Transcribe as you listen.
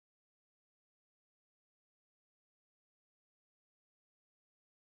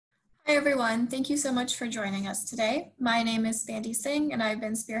Hi everyone, thank you so much for joining us today. My name is Bandy Singh and I've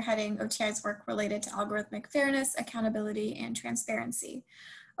been spearheading OTI's work related to algorithmic fairness, accountability, and transparency.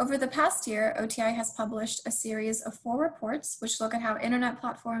 Over the past year, OTI has published a series of 4 reports which look at how internet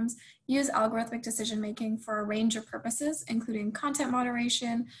platforms use algorithmic decision-making for a range of purposes, including content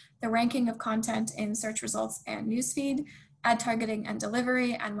moderation, the ranking of content in search results and newsfeed, ad targeting and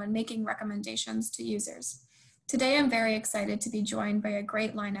delivery, and when making recommendations to users. Today, I'm very excited to be joined by a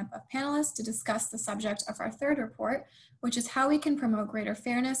great lineup of panelists to discuss the subject of our third report, which is how we can promote greater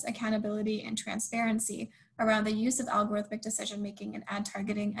fairness, accountability, and transparency around the use of algorithmic decision-making in ad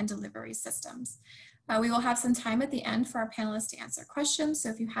targeting and delivery systems. We will have some time at the end for our panelists to answer questions. So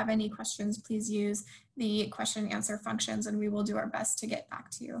if you have any questions, please use the question and answer functions and we will do our best to get back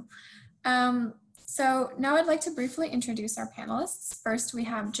to you. So now I'd like to briefly introduce our panelists. First, we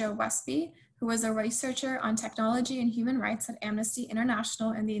have Joe Westby, who is a researcher on technology and human rights at Amnesty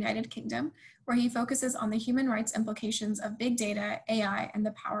International in the United Kingdom, where he focuses on the human rights implications of big data, AI, and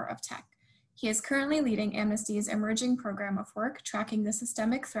the power of tech. He is currently leading Amnesty's emerging program of work tracking the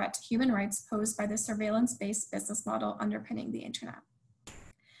systemic threat to human rights posed by the surveillance-based business model underpinning the internet.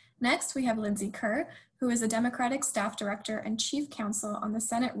 Next, we have Lindsay Kerr, who is a Democratic Staff Director and Chief Counsel on the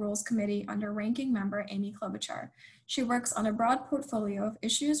Senate Rules Committee under Ranking Member Amy Klobuchar. She works on a broad portfolio of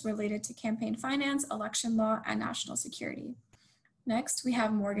issues related to campaign finance, election law, and national security. Next, we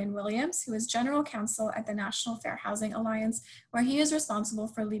have Morgan Williams, who is General Counsel at the National Fair Housing Alliance, where he is responsible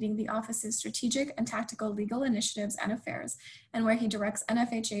for leading the office's strategic and tactical legal initiatives and affairs, and where he directs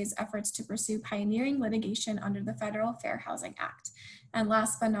NFHA's efforts to pursue pioneering litigation under the Federal Fair Housing Act. And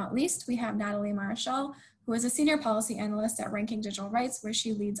last but not least, we have Natalie Marichal, who is a senior policy analyst at Ranking Digital Rights, where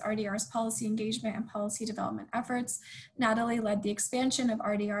she leads RDR's policy engagement and policy development efforts. Natalie led the expansion of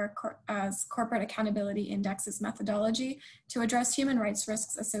RDR's Corporate Accountability Index's methodology to address human rights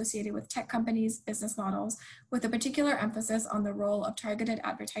risks associated with tech companies' business models, with a particular emphasis on the role of targeted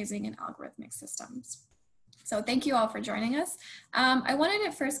advertising in algorithmic systems. So thank you all for joining us. I wanted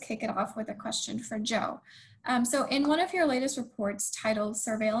to first kick it off with a question for Joe. So in one of your latest reports titled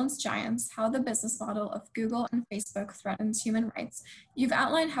Surveillance Giants, How the Business Model of Google and Facebook Threatens Human Rights, you've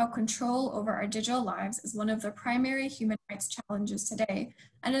outlined how control over our digital lives is one of the primary human rights challenges today,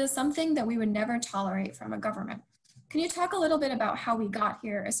 and it is something that we would never tolerate from a government. Can you talk a little bit about how we got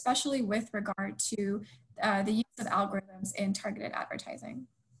here, especially with regard to the use of algorithms in targeted advertising?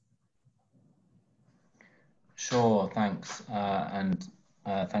 Sure, thanks. And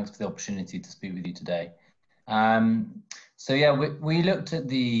thanks for the opportunity to speak with you today. So yeah, we looked at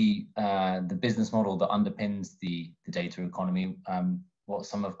the business model that underpins the data economy, what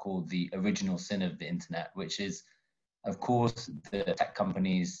some have called the original sin of the internet, which is, of course, the tech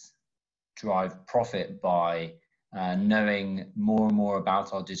companies drive profit by knowing more and more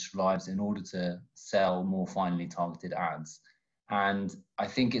about our digital lives in order to sell more finely targeted ads. And I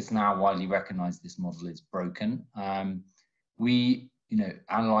think it's now widely recognized this model is broken. We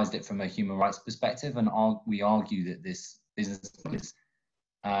analyzed it from a human rights perspective, and we argue that this business is,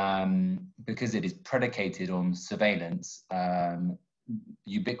 because it is predicated on surveillance,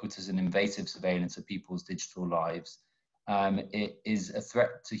 ubiquitous and invasive surveillance of people's digital lives, it is a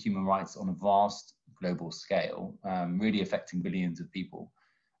threat to human rights on a vast global scale, really affecting billions of people.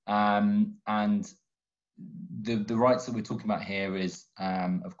 And the rights that we're talking about here is,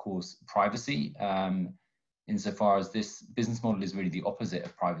 of course, privacy. Insofar as this business model is really the opposite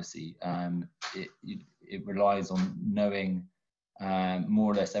of privacy. It relies on knowing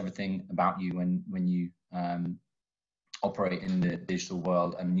more or less everything about you when you operate in the digital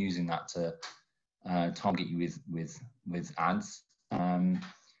world and using that to target you with ads.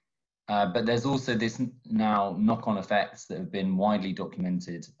 But there's also this now knock-on effects that have been widely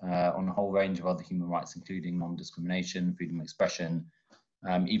documented on a whole range of other human rights, including non-discrimination, freedom of expression,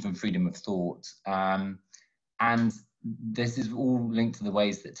 even freedom of thought. And this is all linked to the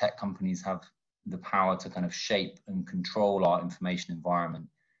ways that tech companies have the power to kind of shape and control our information environment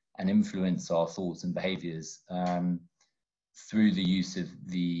and influence our thoughts and behaviors through the use of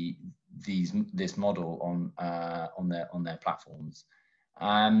this model on their platforms.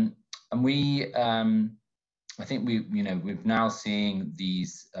 And we, I think we're now seeing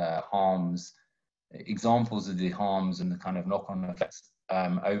these examples of the harms and the kind of knock-on effects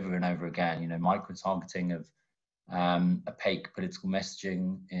over and over again. Micro-targeting of opaque political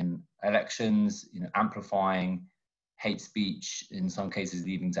messaging in elections, amplifying hate speech, in some cases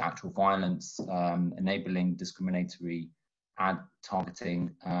leading to actual violence, enabling discriminatory ad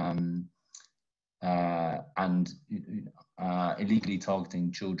targeting, and illegally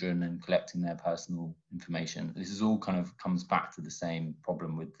targeting children and collecting their personal information. This is all kind of comes back to the same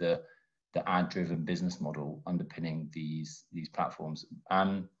problem with the ad-driven business model underpinning these platforms.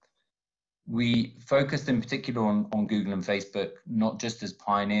 We focused in particular on Google and Facebook, not just as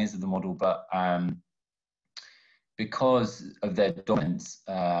pioneers of the model, but because of their dominance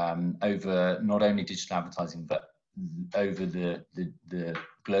over not only digital advertising, but over the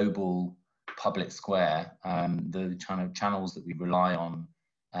global public square, the kind of channels that we rely on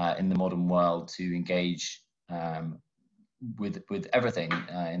in the modern world to engage with everything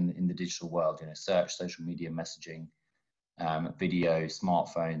in the digital world, you know, search, social media, messaging, video,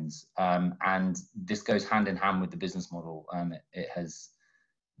 smartphones, and this goes hand in hand with the business model. It has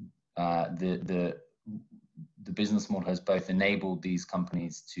the business model has both enabled these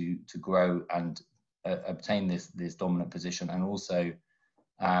companies to grow and obtain this dominant position, and also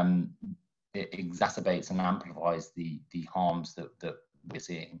it exacerbates and amplifies the harms that we're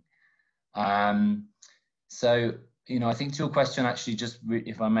seeing. So, you know, I think to your question, actually, just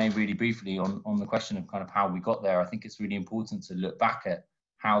if I may, really briefly on the question of kind of how we got there, I think it's really important to look back at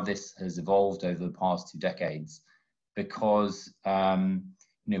how this has evolved over the past 2 decades, because you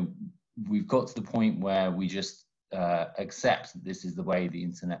know, we've got to the point where we just accept that this is the way the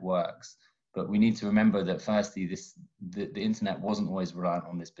internet works. But we need to remember that firstly, the internet wasn't always reliant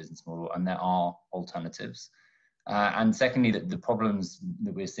on this business model, and there are alternatives. And secondly, that the problems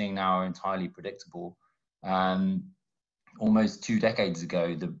that we're seeing now are entirely predictable. Almost 2 decades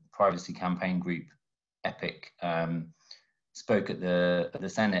ago, the privacy campaign group Epic spoke at the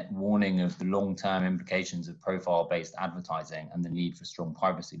Senate, warning of the long-term implications of profile-based advertising and the need for strong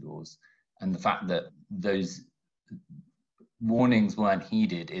privacy laws. And the fact that those warnings weren't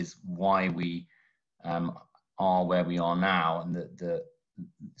heeded is why we are where we are now, and that the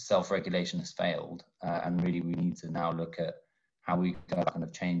self-regulation has failed. And really, we need to now look at how we go kind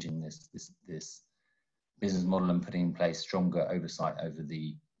of changing this business model and putting in place stronger oversight over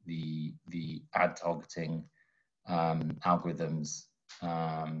the ad targeting algorithms,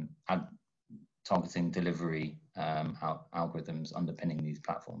 ad targeting delivery algorithms underpinning these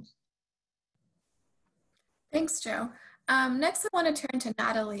platforms. Thanks, Joe. Next, I want to turn to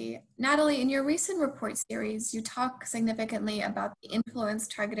Natalie. Natalie, in your recent report series, you talk significantly about the influence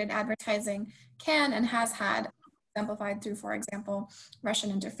targeted advertising can and has had, exemplified through, for example,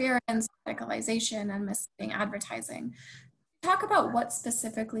 Russian interference, radicalization, and misleading advertising. Talk about what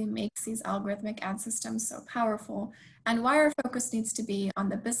specifically makes these algorithmic ad systems so powerful, and why our focus needs to be on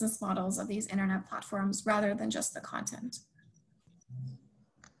the business models of these internet platforms rather than just the content.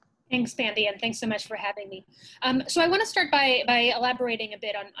 Thanks, Bandy, and thanks so much for having me. So I want to start by elaborating a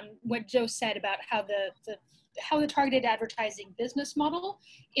bit on what Joe said about how the targeted advertising business model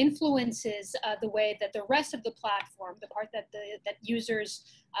influences the way that the rest of the platform, the part that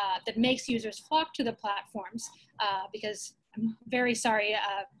that makes users flock to the platforms, because I'm very sorry,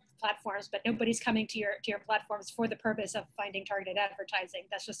 platforms, but nobody's coming to your platforms for the purpose of finding targeted advertising.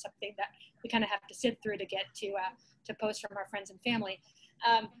 That's just something that we kind of have to sit through to get to posts from our friends and family.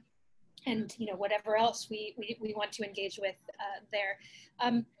 And you know, whatever else we want to engage with there.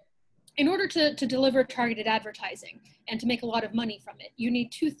 In order to deliver targeted advertising and to make a lot of money from it, you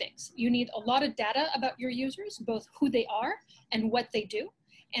need 2 things. You need a lot of data about your users, both who they are and what they do.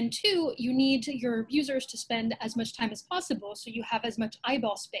 And 2, you need your users to spend as much time as possible so you have as much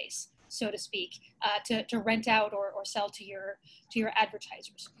eyeball space, so to speak, to rent out or sell to your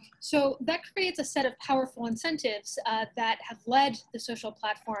advertisers. So that creates a set of powerful incentives that have led the social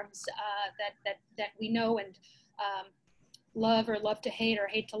platforms that we know and love, or love to hate, or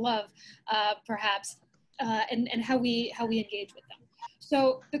hate to love, perhaps, and how we engage with them.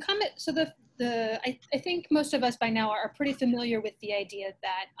 So I think most of us by now are pretty familiar with the idea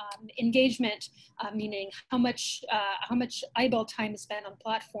that engagement, meaning how much eyeball time is spent on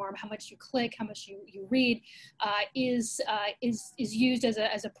platform, how much you click, how much you read, is used as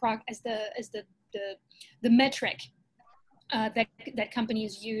the metric that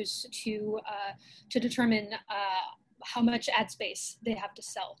companies use to determine how much ad space they have to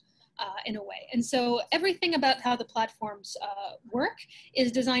sell. In a way. And so everything about how the platforms work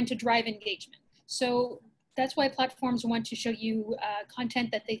is designed to drive engagement. So that's why platforms want to show you content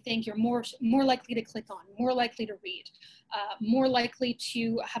that they think you're more likely to click on, more likely to read, more likely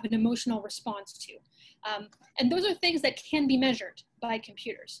to have an emotional response to. And those are things that can be measured by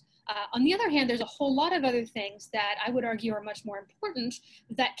computers. On the other hand, there's a whole lot of other things that I would argue are much more important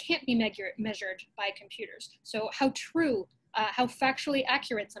that can't be measured by computers. So how true, how factually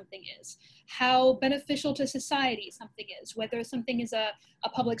accurate something is, how beneficial to society something is, whether something is a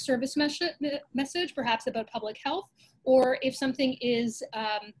public service message, perhaps about public health, or if something is,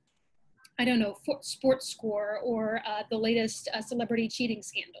 I don't know, sports score or the latest celebrity cheating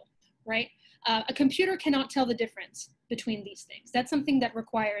scandal, right? A computer cannot tell the difference between these things. That's something that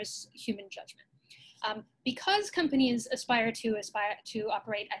requires human judgment. Because companies aspire to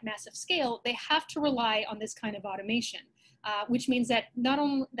operate at massive scale, they have to rely on this kind of automation, which means that not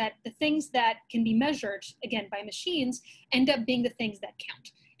only that the things that can be measured, again, by machines, end up being the things that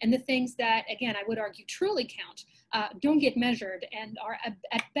count. And the things that, again, I would argue truly count, don't get measured and are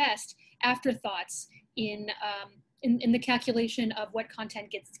at best afterthoughts in the calculation of what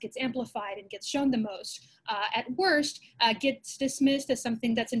content gets amplified and gets shown the most. At worst, gets dismissed as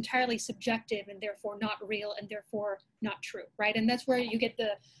something that's entirely subjective and therefore not real and therefore not true, right? And that's where you get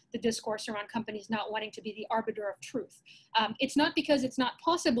the discourse around companies not wanting to be the arbiter of truth. It's not because it's not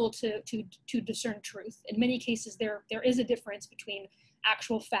possible to discern truth. In many cases, there is a difference between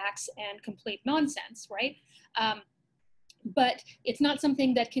actual facts and complete nonsense, right? But it's not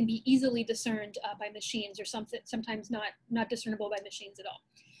something that can be easily discerned by machines, or sometimes not discernible by machines at all.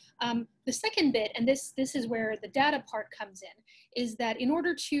 The second bit, and this is where the data part comes in, is that in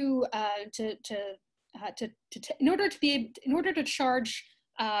order to charge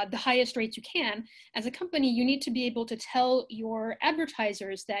the highest rates you can, as a company, you need to be able to tell your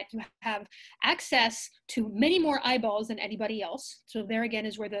advertisers that you have access to many more eyeballs than anybody else. So there again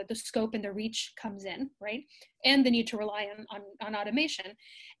is where the scope and the reach comes in, right? And the need to rely on automation.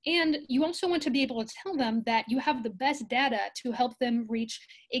 And you also want to be able to tell them that you have the best data to help them reach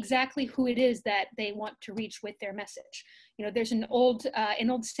exactly who it is that they want to reach with their message. You know, there's an old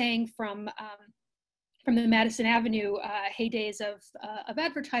saying from the Madison Avenue heydays of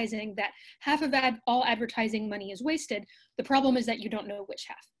advertising, that half of all advertising money is wasted. The problem is that you don't know which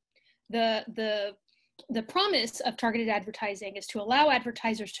half. The promise of targeted advertising is to allow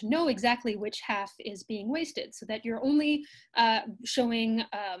advertisers to know exactly which half is being wasted, so that you're only showing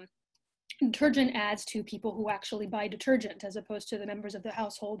detergent ads to people who actually buy detergent, as opposed to the members of the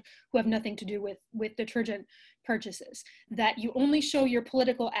household who have nothing to do with detergent purchases. That you only show your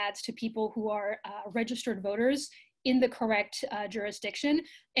political ads to people who are registered voters in the correct jurisdiction,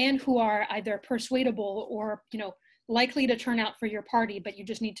 and who are either persuadable or, you know, likely to turn out for your party, but you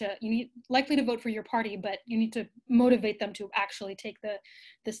need likely to vote for your party, but you need to motivate them to actually take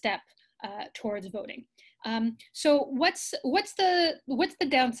the step towards voting. So what's the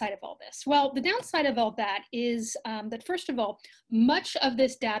downside of all this? Well, the downside of all that is that, first of all, much of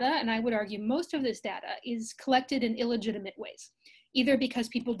this data, and I would argue most of this data, is collected in illegitimate ways, either because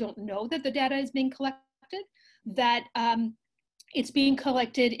people don't know that the data is being collected, that it's being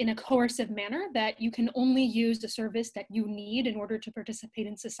collected in a coercive manner, that you can only use the service that you need in order to participate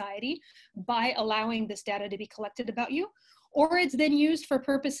in society by allowing this data to be collected about you, or it's then used for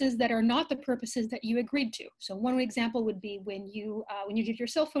purposes that are not the purposes that you agreed to. So one example would be when you give your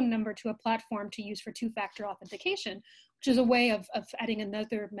cell phone number to a platform to use for two-factor authentication, which is a way of adding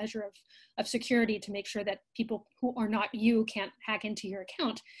another measure of security to make sure that people who are not you can't hack into your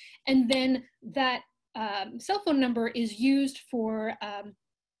account. And then that cell phone number is used for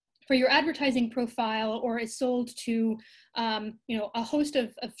your advertising profile, or is sold to a host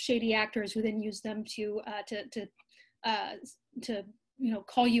of shady actors who then use them to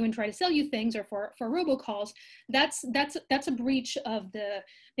call you and try to sell you things, or for robocalls. That's a breach of the,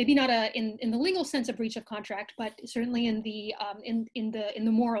 maybe not in the legal sense a breach of contract, but certainly in the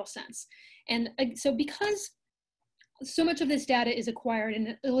moral sense. And so because so much of this data is acquired in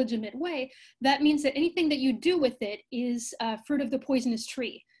an illegitimate way, that means that anything that you do with it is fruit of the poisonous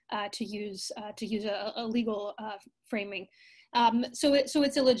tree, to use a legal framing. So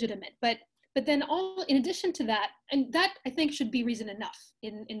it's illegitimate. But then in addition to that, and that I think should be reason enough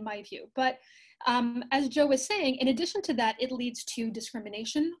in my view, but as Joe was saying, in addition to that, it leads to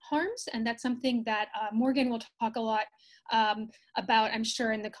discrimination harms, and that's something that Morgan will talk a lot about, I'm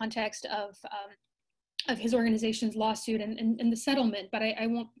sure, in the context of his organization's lawsuit and the settlement, but I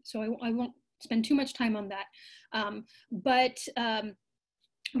won't spend too much time on that.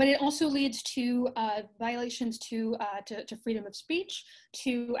 But it also leads to violations to freedom of speech,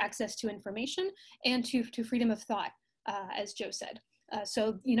 to access to information, and to freedom of thought, as Joe said.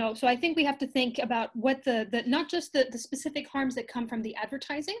 So I think we have to think about what not just the specific harms that come from the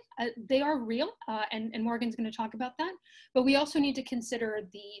advertising, they are real, and Morgan's going to talk about that, but we also need to consider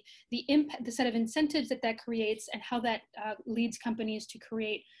the impact, the set of incentives that creates, and how that leads companies to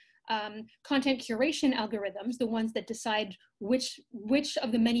create content curation algorithms, the ones that decide which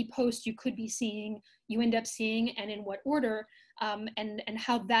of the many posts you could be seeing, you end up seeing, and in what order, and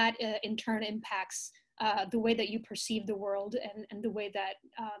how that in turn impacts the way that you perceive the world, and the way that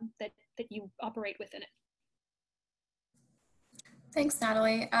you operate within it. Thanks,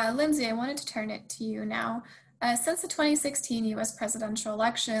 Natalie. Lindsay, I wanted to turn it to you now. Since the 2016 US presidential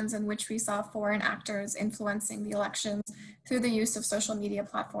elections, in which we saw foreign actors influencing the elections through the use of social media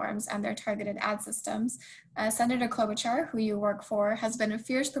platforms and their targeted ad systems, Senator Klobuchar, who you work for, has been a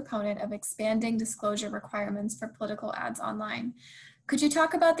fierce proponent of expanding disclosure requirements for political ads online. Could you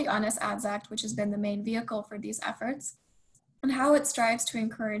talk about the Honest Ads Act, which has been the main vehicle for these efforts, and how it strives to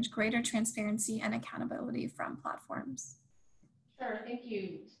encourage greater transparency and accountability from platforms? Sure. Thank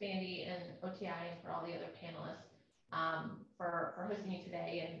you, Spandy and OTI, and for all the other panelists for hosting me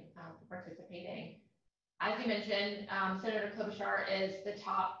today and for participating. As you mentioned, Senator Klobuchar is the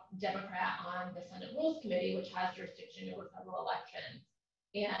top Democrat on the Senate Rules Committee, which has jurisdiction over federal elections.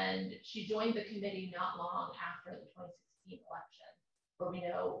 And she joined the committee not long after the 2016 election, where we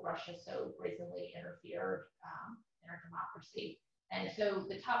know Russia so brazenly interfered in our democracy. And so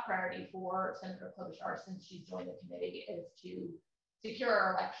the top priority for Senator Klobuchar since she's joined the committee is to secure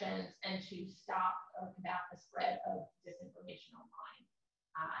our elections and to stop or combat the spread of disinformation online.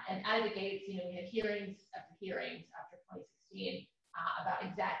 And out of the gates, we had hearings after 2016 about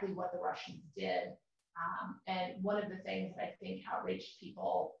exactly what the Russians did. And one of the things that I think outraged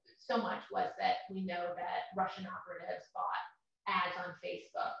people so much was that we know that Russian operatives bought ads on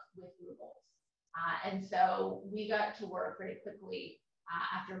Facebook with rubles. And so we got to work very quickly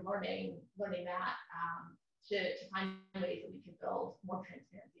after learning that to find ways that we could build more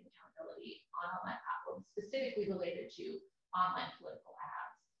transparency and accountability on online platforms, specifically related to online political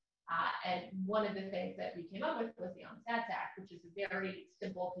ads. And one of the things that we came up with was the Honest Ads Act, which is a very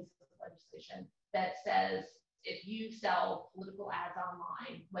simple piece of legislation that says if you sell political ads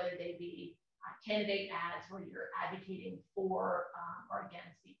online, whether they be candidate ads where you're advocating for or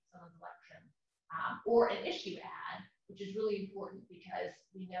against someone's election, or an issue ad, which is really important because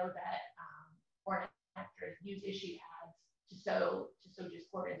we know that foreign actors use issue ads to sow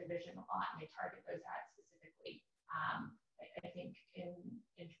discord and division a lot, and they target those ads specifically. I think in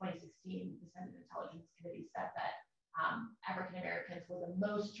 2016, the Senate Intelligence Committee said that African Americans were the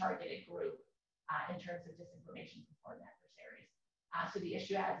most targeted group in terms of disinformation from foreign adversaries. So the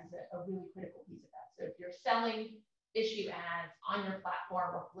issue ads is a really critical piece of that. So if you're selling issue ads on your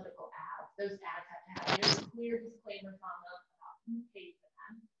platform or political ads, those ads have to have very clear disclaimers on them about who pays for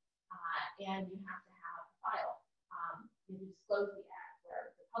them, and you have to have a file. You disclose the ads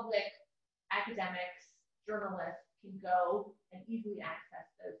where the public, academics, journalists can go and easily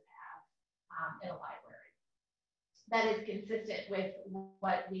access those ads in a library. That is consistent with the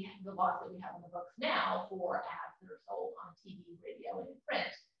laws that we have on the books now for ads that are sold on TV, radio, and in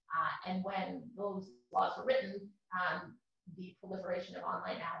print. And when those laws were written, the proliferation of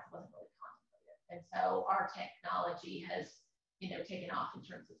online ads wasn't really contemplated. And so our technology has taken off in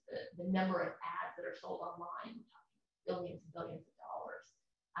terms of the number of ads that are sold online, billions and billions of dollars.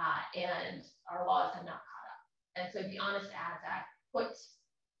 And our laws have not caught up. And so the Honest Ads Act puts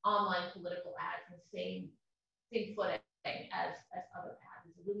online political ads in the same footing as other ads.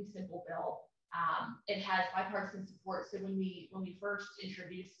 It's a really simple bill. It has bipartisan support. So when we first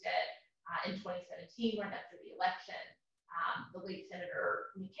introduced it in 2017, right after the election, the late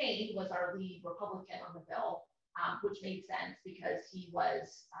Senator McCain was our lead Republican on the bill, which made sense because he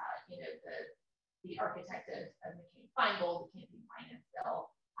was, the architect of McCain-Feingold, the campaign finance bill,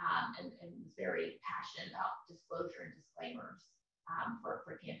 and was very passionate about disclosure and disclaimers for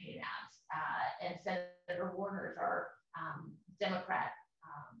campaign ads. And Senator Warner is our Democratic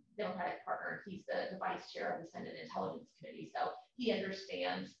partner. He's the vice chair of the Senate Intelligence Committee. So he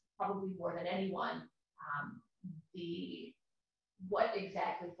understands probably more than anyone what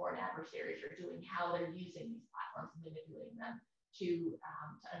exactly foreign adversaries are doing, how they're using these platforms and manipulating them to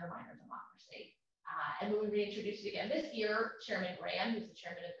undermine our democracy. And when we reintroduced it again this year, Chairman Graham, who's the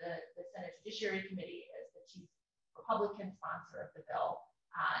chairman of the Senate Judiciary Committee, is the chief Republican sponsor of the bill.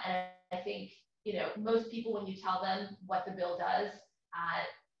 And I think, most people, when you tell them what the bill does,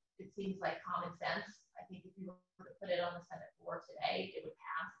 it seems like common sense. I think if you were to put it on the Senate floor today, it would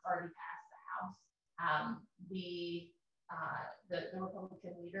pass. It's already passed the House. The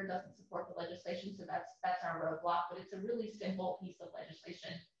Republican leader doesn't support the legislation, so that's our roadblock. But it's a really simple piece of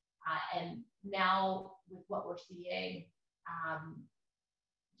legislation. And now with what we're seeing,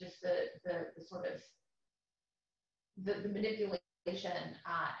 just the sort of the manipulation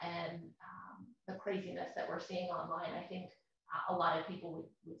and the craziness that we're seeing online, I think a lot of people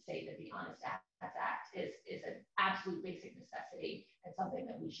would say that the Honest Ads Act is an absolute basic necessity and something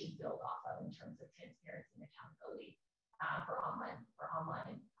that we should build off of in terms of transparency and accountability for online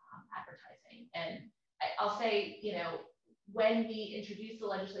advertising. And I'll say, when we introduced the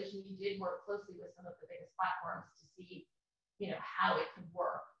legislation, we did work closely with some of the biggest platforms to see, how it could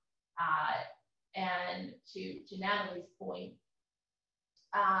work. And to Natalie's point,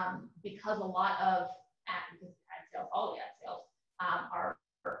 because a lot of ad sales, all the ad sales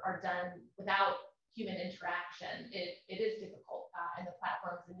are done without human interaction, it is difficult. And the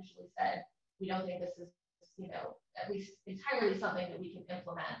platforms initially said, we don't think this is, at least entirely something that we can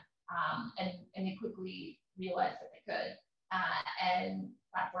implement. And they quickly realized that they could. And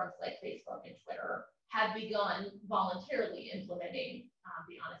platforms like Facebook and Twitter have begun voluntarily implementing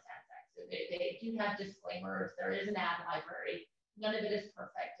the honest ad tech. So they do have disclaimers. There is an ad library. None of it is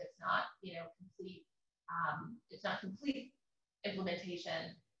perfect. It's not, complete. It's not complete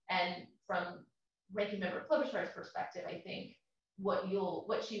implementation. And from Ranking Member Klobuchar's perspective, I think what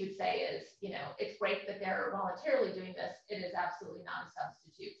she would say is, it's great that they're voluntarily doing this. It is absolutely not a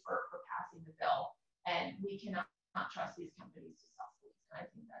substitute for passing the bill, and we cannot trust these companies to self-police. And I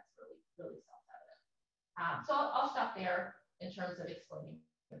think that's really, really self-evident. So I'll stop there in terms of explaining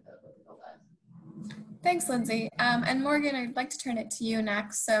what the bill does. Thanks, Lindsay. And Morgan, I'd like to turn it to you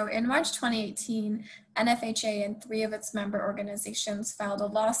next. So in March 2018, NFHA and 3 of its member organizations filed a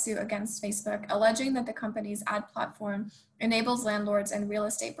lawsuit against Facebook, alleging that the company's ad platform enables landlords and real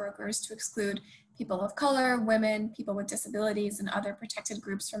estate brokers to exclude people of color, women, people with disabilities, and other protected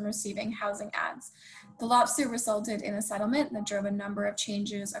groups from receiving housing ads. The lawsuit resulted in a settlement that drove a number of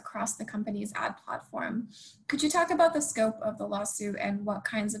changes across the company's ad platform. Could you talk about the scope of the lawsuit and what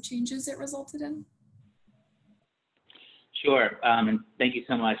kinds of changes it resulted in? Sure, and thank you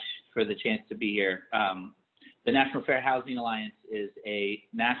so much for the chance to be here. The National Fair Housing Alliance is a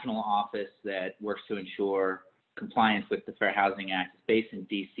national office that works to ensure compliance with the Fair Housing Act. It's based in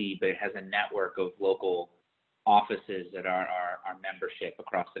DC, but it has a network of local offices that are our membership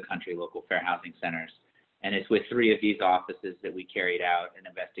across the country, local fair housing centers. And it's with 3 of these offices that we carried out an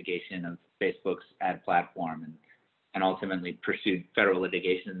investigation of Facebook's ad platform and ultimately pursued federal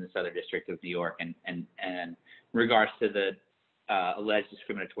litigation in the Southern District of New York and in regards to the alleged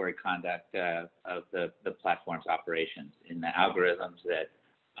discriminatory conduct of the platform's operations in the algorithms that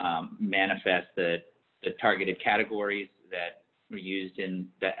manifest the targeted categories that were used in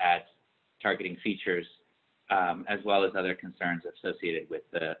the ad targeting features, as well as other concerns associated with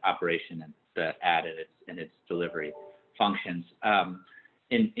the operation and the ad and its delivery functions.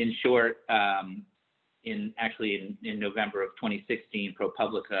 In short, in November of 2016,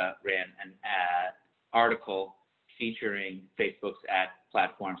 ProPublica ran an article featuring Facebook's ad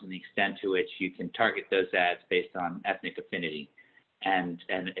platforms and the extent to which you can target those ads based on ethnic affinity, and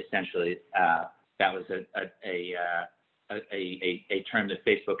essentially that was a term that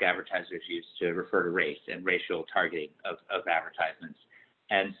Facebook advertisers use to refer to race and racial targeting of advertisements.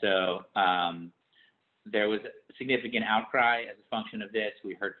 And so there was a significant outcry as a function of this.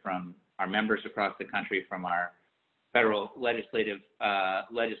 We heard from our members across the country, from our federal legislative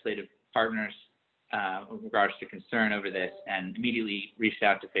partners with regards to concern over this, and immediately reached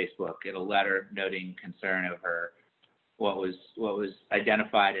out to Facebook in a letter noting concern over what was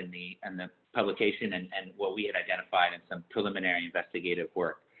identified in the publication and what we had identified in some preliminary investigative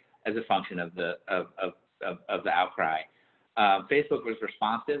work as a function of the outcry. Facebook was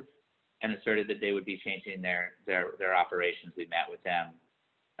responsive and asserted that they would be changing their operations. We met with them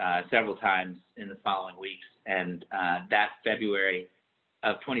several times in the following weeks, and that February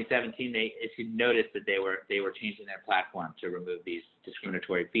of 2017, they issued notice that they were changing their platform to remove these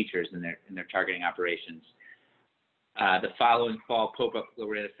discriminatory features in their targeting operations. The following fall, ProPublica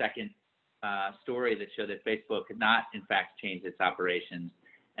ran a second story that showed that Facebook had not, in fact, changed its operations,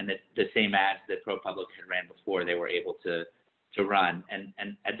 and that the same ads that ProPublica had ran before, they were able to run. And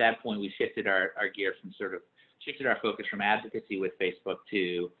at that point, we shifted our gear from shifted our focus from advocacy with Facebook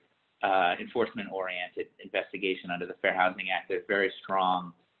to enforcement-oriented investigation under the Fair Housing Act. There's very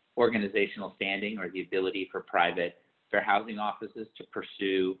strong organizational standing, or the ability for private fair housing offices to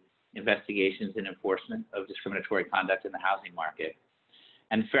pursue investigations and enforcement of discriminatory conduct in the housing market.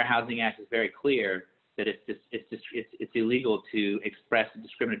 And the Fair Housing Act is very clear that it's illegal to express a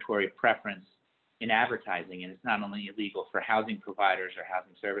discriminatory preference in advertising, and it's not only illegal for housing providers or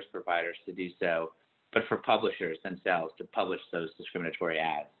housing service providers to do so, but for publishers themselves to publish those discriminatory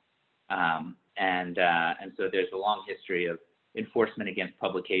ads. And so there's a long history of enforcement against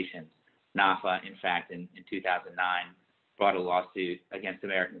publications. NAFA, in fact, in 2009, brought a lawsuit against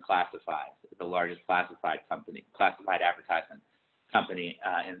American Classifieds, the largest classified advertisement company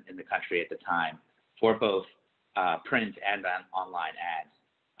in the country at the time, for both print and online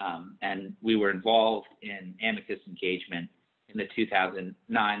ads. And we were involved in amicus engagement in the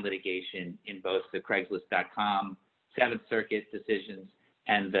 2009 litigation in both the Craigslist.com Seventh Circuit decisions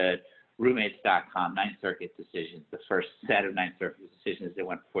and the roommates.com, Ninth Circuit decisions, the first set of Ninth Circuit decisions that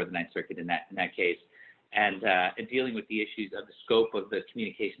went before the Ninth Circuit in that case, and dealing with the issues of the scope of the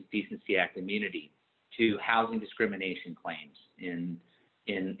Communications Decency Act immunity to housing discrimination claims in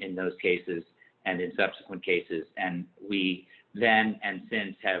those cases and in subsequent cases. And we then and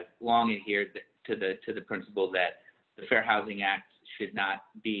since have long adhered to the principle that the Fair Housing Act should not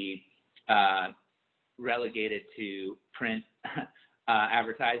be relegated to print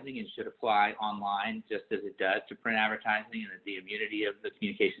advertising and should apply online just as it does to print advertising, and that the immunity of the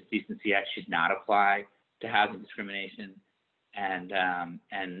Communications Decency Act should not apply to housing discrimination. And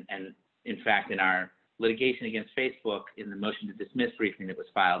in fact, in our litigation against Facebook, in the motion to dismiss briefing that was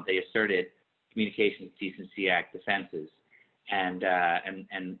filed, they asserted Communications Decency Act defenses, and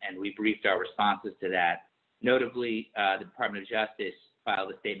we briefed our responses to that. Notably, the Department of Justice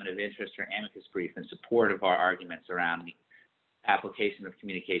filed a statement of interest or amicus brief in support of our arguments around the application of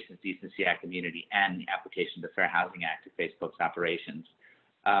Communications Decency Act immunity and the application of the Fair Housing Act to Facebook's operations.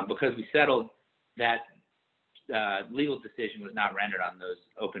 Because we settled that legal decision was not rendered on those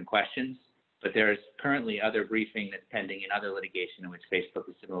open questions, but there is currently other briefing that's pending in other litigation in which Facebook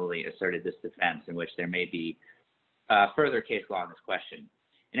has similarly asserted this defense, in which there may be further case law on this question.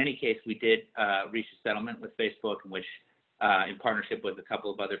 In any case, we did reach a settlement with Facebook in which, in partnership with a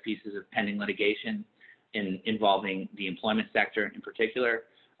couple of other pieces of pending litigation involving the employment sector in particular,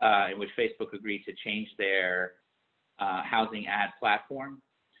 in which Facebook agreed to change their housing ad platform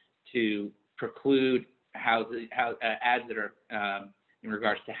to preclude ads that are in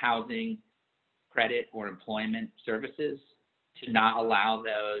regards to housing, credit, or employment services, to not allow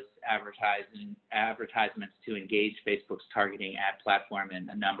those advertisements to engage Facebook's targeting ad platform in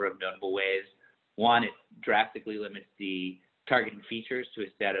a number of notable ways. One, it drastically limits the targeting features to a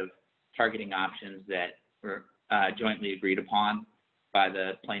set of targeting options that were jointly agreed upon by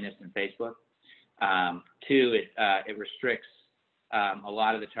the plaintiffs and Facebook. Two, it restricts a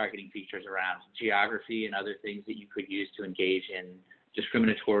lot of the targeting features around geography and other things that you could use to engage in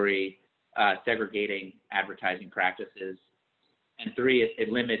discriminatory, segregating advertising practices. And three, it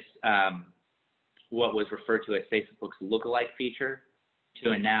limits what was referred to as Facebook's lookalike feature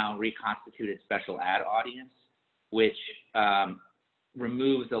to a now reconstituted special ad audience, which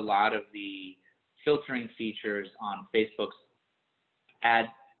removes a lot of the filtering features on Facebook's ad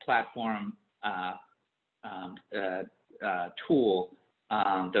platform tool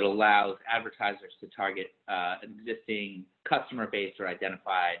that allows advertisers to target an existing customer base or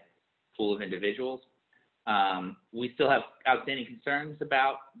identified pool of individuals. We still have outstanding concerns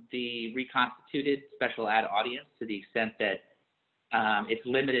about the reconstituted special ad audience to the extent that it's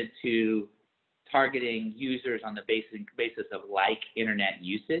limited to targeting users on the basis of like internet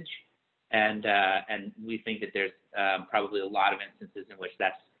usage. And we think that there's probably a lot of instances in which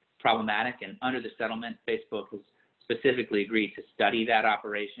that's problematic. And under the settlement, Facebook has specifically agreed to study that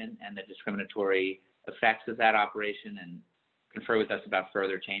operation and the discriminatory effects of that operation and confer with us about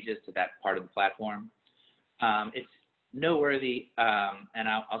further changes to that part of the platform. It's noteworthy, and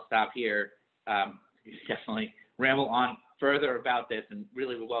I'll stop here. You definitely ramble on further about this, and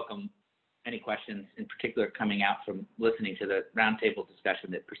really would welcome any questions in particular coming out from listening to the roundtable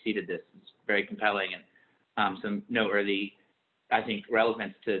discussion that preceded this. It's very compelling and some noteworthy, I think,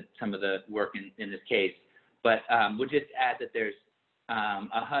 relevance to some of the work in this case. But we'll just add that there's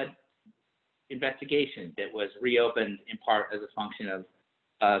a HUD investigation that was reopened in part as a function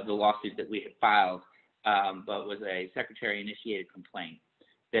of the lawsuit that we had filed, but was a secretary-initiated complaint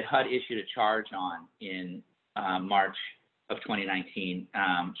that HUD issued a charge on in March of 2019,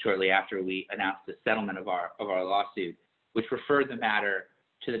 shortly after we announced the settlement of our lawsuit, which referred the matter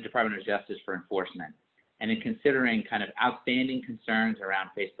to the Department of Justice for enforcement. And in considering kind of outstanding concerns around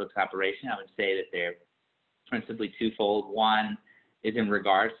Facebook's operation, I would say that they're principally twofold. One is in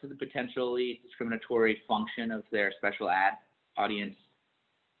regards to the potentially discriminatory function of their special ad audience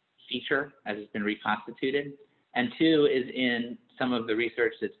feature as it's been reconstituted. And two is in some of the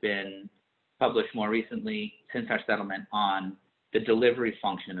research that's been published more recently since our settlement on the delivery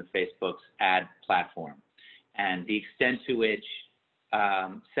function of Facebook's ad platform and the extent to which,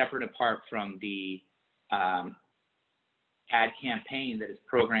 separate apart from the ad campaign that is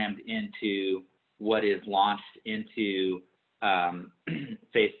programmed into what is launched into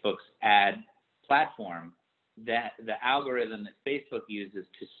Facebook's ad platform, that the algorithm that Facebook uses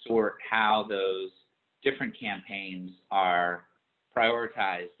to sort how those different campaigns are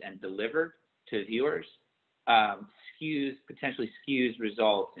prioritized and delivered to viewers potentially skews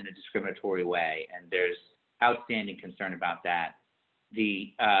results in a discriminatory way, and there's outstanding concern about that.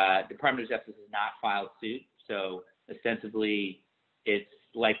 The Department of Justice has not filed suit, so ostensibly it's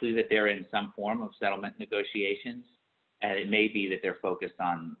likely that they're in some form of settlement negotiations, and it may be that they're focused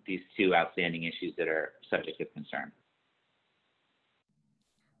on these two outstanding issues that are subject of concern.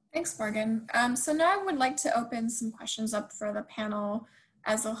 Thanks, Morgan. So now I would like to open some questions up for the panel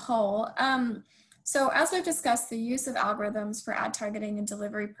as a whole. So as we've discussed, the use of algorithms for ad targeting and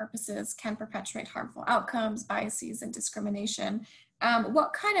delivery purposes can perpetuate harmful outcomes, biases, and discrimination.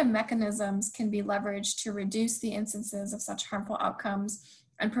 What kind of mechanisms can be leveraged to reduce the instances of such harmful outcomes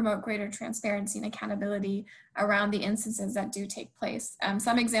and promote greater transparency and accountability around the instances that do take place?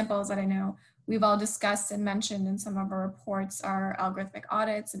 Some examples that I know we've all discussed and mentioned in some of our reports are algorithmic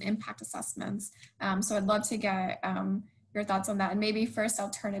audits and impact assessments. So I'd love to get your thoughts on that. And maybe first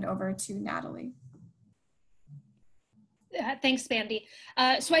I'll turn it over to Natalie. Thanks, Bandy.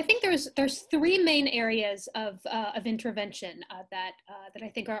 So I think there's three main areas of intervention that I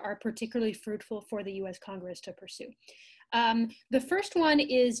think are particularly fruitful for the U.S. Congress to pursue. The first one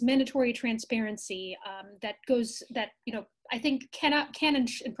is mandatory transparency that I think can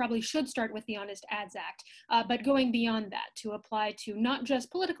and probably should start with the Honest Ads Act, but going beyond that to apply to not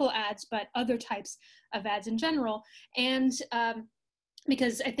just political ads, but other types of ads in general. And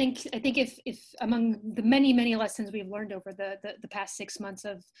because I think if among the many lessons we've learned over the past 6 months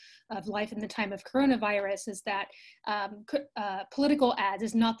of life in the time of coronavirus is that political ads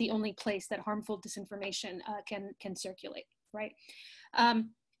is not the only place that harmful disinformation can circulate, right?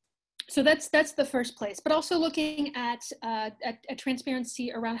 So that's the first place, but also looking at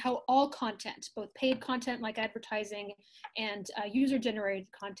transparency around how all content, both paid content like advertising and user-generated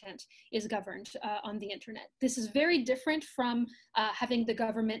content, is governed on the internet. This is very different from having the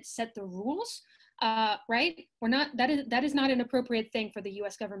government set the rules, right? That is not an appropriate thing for the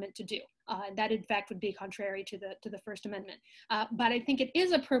U.S. government to do. That in fact would be contrary to the First Amendment. But I think it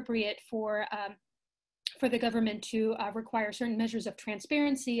is appropriate for the government to require certain measures of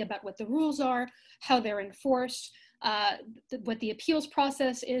transparency about what the rules are, how they're enforced, what the appeals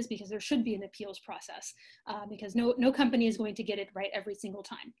process is, because there should be an appeals process, because no company is going to get it right every single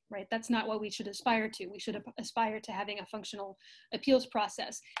time, right? That's not what we should aspire to. We should aspire to having a functional appeals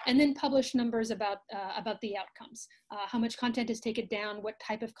process, and then publish numbers about the outcomes, how much content is taken down, what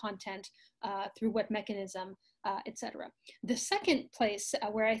type of content, through what mechanism, etc. The second place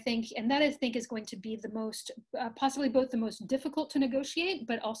where I think is going to be the most, possibly both the most difficult to negotiate,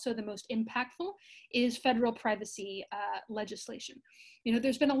 but also the most impactful, is federal privacy legislation. You know,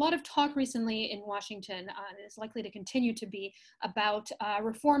 there's been a lot of talk recently in Washington, and it's likely to continue to be, about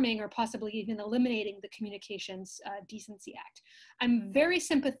reforming or possibly even eliminating the Communications Decency Act. I'm very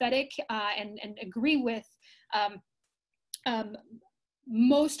sympathetic and agree with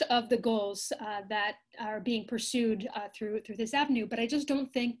most of the goals that are being pursued through this avenue, but I just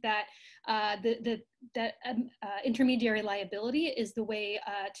don't think that intermediary liability is the way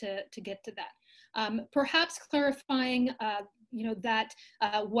to get to that. Perhaps clarifying that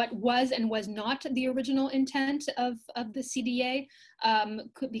what was and was not the original intent of the CDA,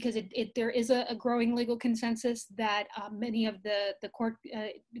 because there is a growing legal consensus that many of the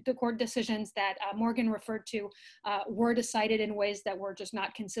court decisions that Morgan referred to were decided in ways that were just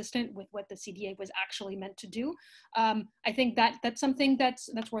not consistent with what the CDA was actually meant to do. I think that's something that's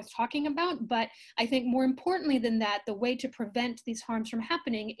worth talking about, but I think more importantly than that, the way to prevent these harms from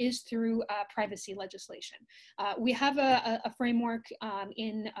happening is through privacy legislation. We have a framework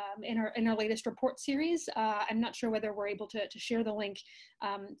in our latest report series. I'm not sure whether we're able to share the link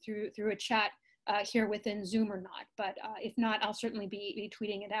through a chat here within Zoom or not, but if not, I'll certainly be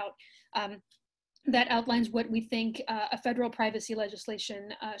tweeting it out. That outlines what we think a federal privacy legislation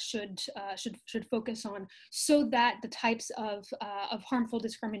should focus on, so that the types of harmful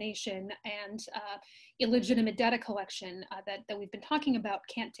discrimination and illegitimate data collection that we've been talking about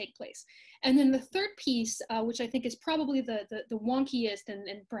can't take place. And then the third piece, which I think is probably the wonkiest and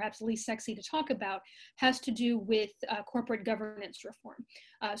perhaps least sexy to talk about, has to do with corporate governance reform.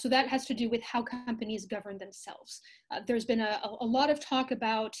 So that has to do with how companies govern themselves. There's been a lot of talk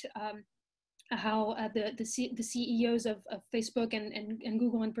about how the CEOs of Facebook and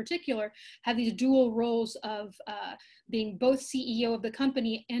Google in particular have these dual roles of being both CEO of the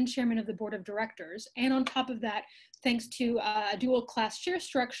company and chairman of the board of directors. And on top of that, thanks to a dual class share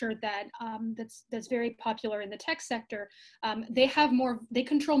structure that's very popular in the tech sector, they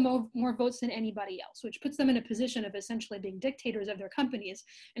control more votes than anybody else, which puts them in a position of essentially being dictators of their companies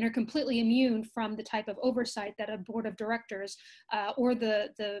and are completely immune from the type of oversight that a board of directors or the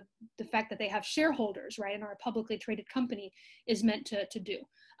fact that they have shareholders, right, and are a publicly traded company is meant to do.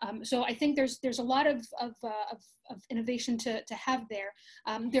 So I think there's a lot of innovation to have there.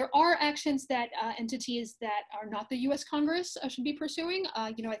 There are actions that entities that are not the U.S. Congress should be pursuing.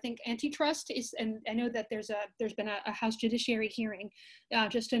 I think antitrust is, and I know that there's been a House Judiciary hearing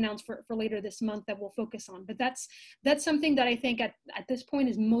just announced for later this month that we'll focus on. But that's something that I think at this point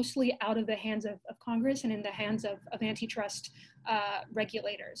is mostly out of the hands of Congress and in the hands of antitrust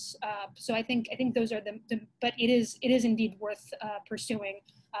regulators. So I think those are but it is indeed worth pursuing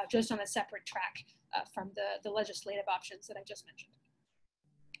just on a separate track from the legislative options that I just mentioned.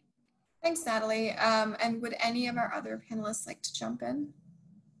 Thanks, Natalie. And would any of our other panelists like to jump in?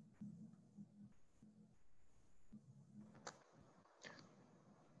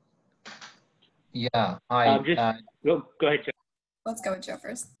 Yeah, hi. Go ahead, Joe. Let's go with Joe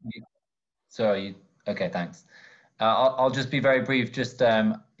first. Sorry, okay, thanks. I'll just be very brief. Just,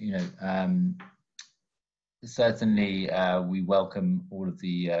 certainly we welcome all of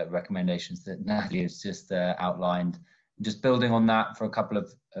the recommendations that Natalie has just outlined. Just building on that for a couple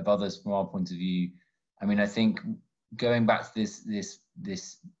of others from our point of view. I mean, I think going back to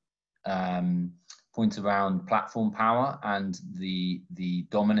this point around platform power and the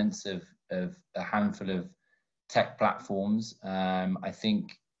dominance of a handful of tech platforms, I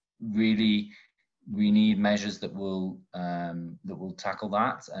think really we need measures that will tackle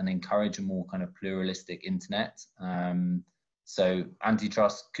that and encourage a more kind of pluralistic internet. So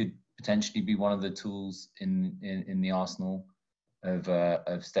antitrust could potentially be one of the tools in the arsenal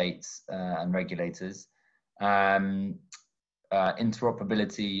of states and regulators.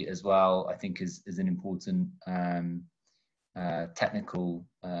 Interoperability as well, I think, is an important technical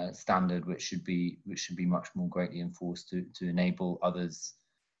standard which should be much more greatly enforced to enable other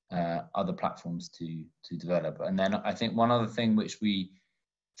platforms to develop. And then I think one other thing which we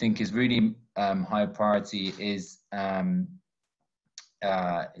think is really high priority is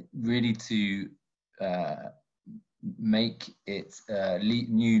really to make it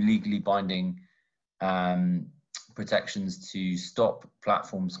new legally binding protections to stop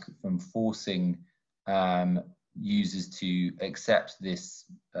platforms from forcing users to accept this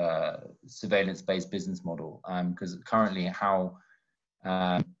surveillance-based business model, because currently how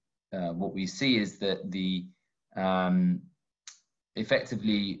what we see is that the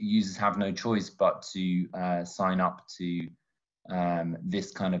effectively users have no choice but to sign up to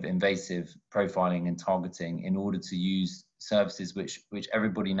this kind of invasive profiling and targeting in order to use services which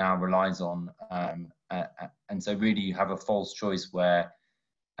everybody now relies on, and so really you have a false choice where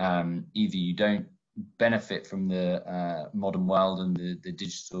either you don't benefit from the modern world and the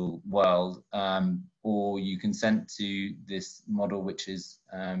digital world, or you consent to this model which is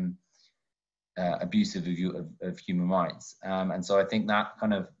abusive of human rights. And so I think that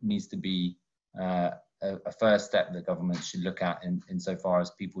kind of needs to be a first step that government should look at insofar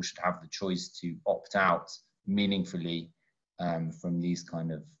as people should have the choice to opt out meaningfully from these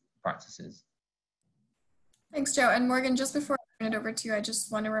kind of practices. Thanks, Joe. And Morgan, just before I turn it over to you, I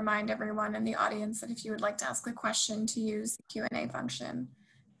just want to remind everyone in the audience that if you would like to ask a question, to use the Q&A function.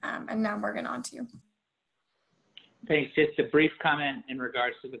 And now, Morgan, on to you. Thanks. Just a brief comment in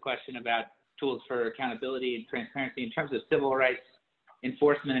regards to the question about tools for accountability and transparency. In terms of civil rights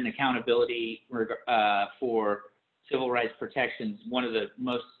enforcement and accountability for civil rights protections, one of the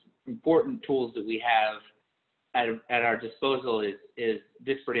most important tools that we have at our disposal is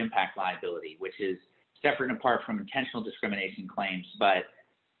disparate impact liability, which is separate and apart from intentional discrimination claims, but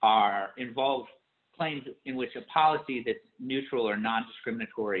involve claims in which a policy that's neutral or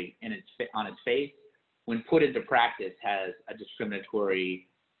non-discriminatory on its face, when put into practice, has a discriminatory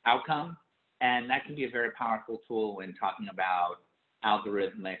outcome. And that can be a very powerful tool when talking about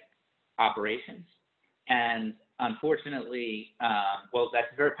algorithmic operations. And unfortunately, well,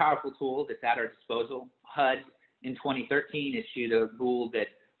 that's a very powerful tool that's at our disposal. HUD in 2013 issued a rule that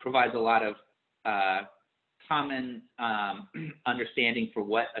provides a lot of common understanding for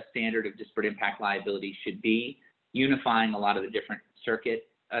what a standard of disparate impact liability should be, unifying a lot of the different circuit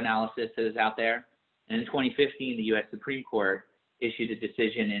analysis that is out there. And in 2015, the U.S. Supreme Court issued a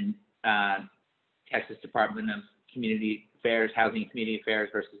decision in Texas Department of Community Affairs, Housing and Community Affairs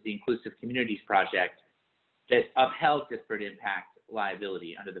versus the Inclusive Communities Project that upheld disparate impact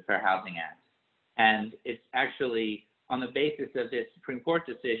liability under the Fair Housing Act. And it's actually on the basis of this Supreme Court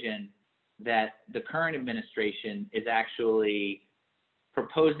decision that the current administration is actually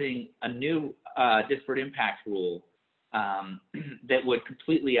proposing a new disparate impact rule that would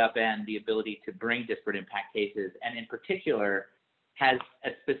completely upend the ability to bring disparate impact cases, and in particular has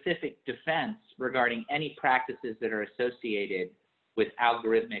a specific defense regarding any practices that are associated with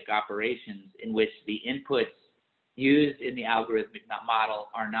algorithmic operations in which the inputs used in the algorithmic model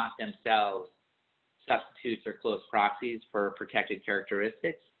are not themselves substitutes or close proxies for protected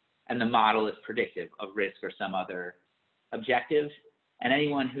characteristics, and the model is predictive of risk or some other objective. And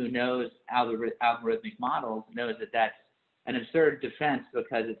anyone who knows algorithmic models knows that that's an absurd defense,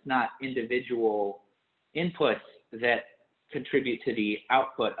 because it's not individual inputs that contribute to the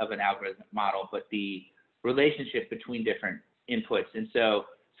output of an algorithmic model, but the relationship between different inputs. And so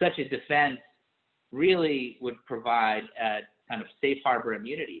such a defense really would provide a kind of safe harbor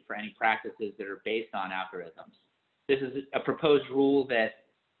immunity for any practices that are based on algorithms. This is a proposed rule that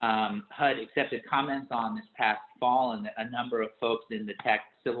HUD accepted comments on this past fall, and a number of folks in the tech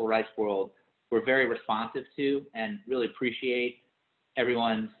civil rights world were very responsive to, and really appreciate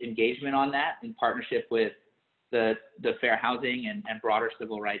everyone's engagement on that in partnership with the fair housing and broader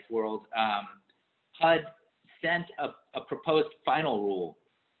civil rights world. HUD sent a proposed final rule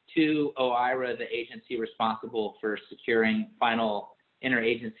to OIRA, the agency responsible for securing final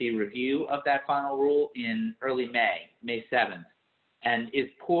interagency review of that final rule, in early May 7th, and is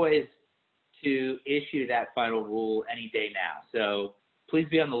poised to issue that final rule any day now. So please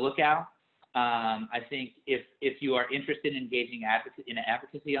be on the lookout. I think if you are interested in engaging in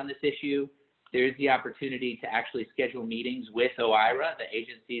advocacy on this issue, there is the opportunity to actually schedule meetings with OIRA, the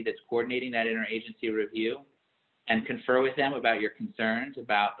agency that's coordinating that interagency review, and confer with them about your concerns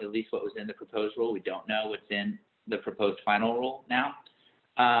about at least what was in the proposed rule. We don't know what's in the proposed final rule now.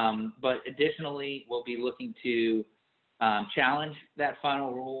 But additionally, we'll be looking to challenge that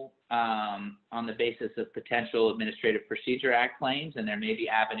final rule on the basis of potential Administrative Procedure Act claims, and there may be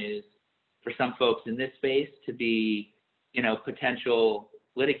avenues for some folks in this space to be, potential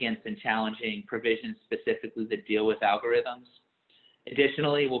litigants in challenging provisions specifically that deal with algorithms.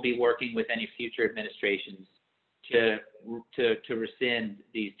 Additionally, we'll be working with any future administrations to rescind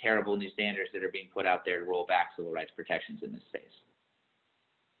these terrible new standards that are being put out there to roll back civil rights protections in this space.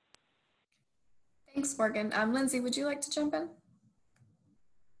 Thanks, Morgan. Lindsay, would you like to jump in?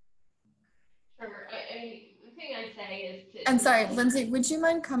 Sure. The thing I'd say is to— I'm sorry, Lindsay, would you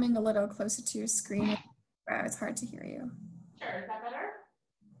mind coming a little closer to your screen? It's hard to hear you. Sure. Is that better?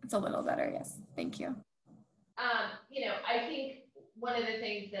 It's a little better, yes. Thank you. I think one of the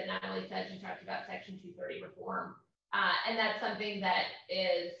things that Natalie said, she talked about Section 230 reform, and that's something that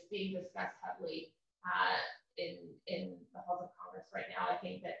is being discussed heavily in the halls of Congress right now. I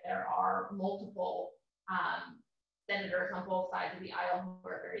think that there are multiple senators on both sides of the aisle who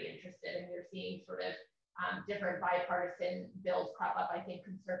are very interested, and we're seeing sort of different bipartisan bills crop up. I think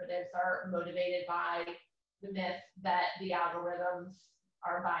conservatives are motivated by the myth that the algorithms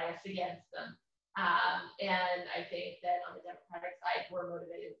are biased against them. And I think that on the Democratic side, we're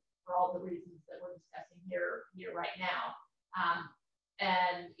motivated for all the reasons that we're discussing here right now. I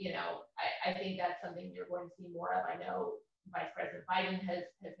think that's something you're going to see more of. I know Vice President Biden has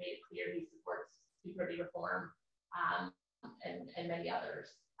made it clear he supports 230 reform, and many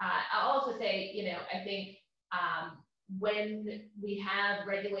others. I'll also say, I think when we have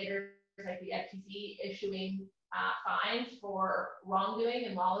regulators like the FTC issuing fines for wrongdoing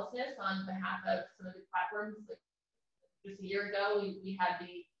and lawlessness on behalf of some of the platforms. Like just a year ago, we had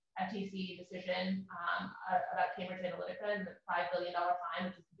the FTC decision about Cambridge Analytica and the $5 billion fine,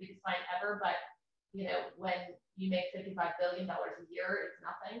 which is the biggest fine ever. But when you make $55 billion a year, it's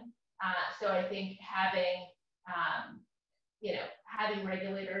nothing. So I think having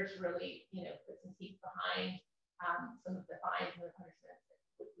regulators really put some teeth behind some of the fines and the punishments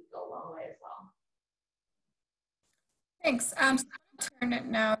would go a long way as well. Thanks. So I'm going to turn it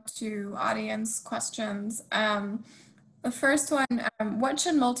now to audience questions. The first one, what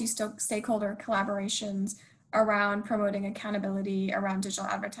should multi-stakeholder collaborations around promoting accountability around digital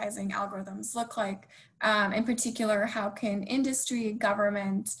advertising algorithms look like? In particular, how can industry,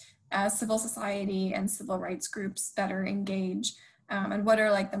 government, civil society, and civil rights groups better engage? And what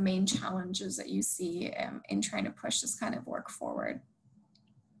are the main challenges that you see in trying to push this kind of work forward?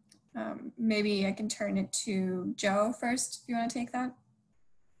 Maybe I can turn it to Joe first, if you want to take that.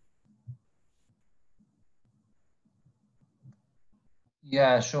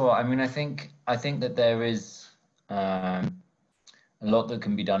 Yeah, sure. I mean, I think that there is a lot that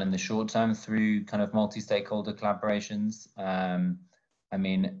can be done in the short term through kind of multi-stakeholder collaborations. I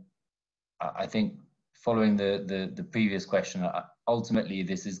mean, I think following the previous question, ultimately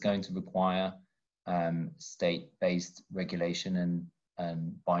this is going to require state-based regulation and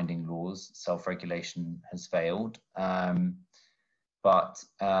binding laws. Self-regulation has failed. But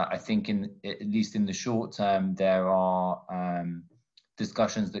I think at least in the short term, there are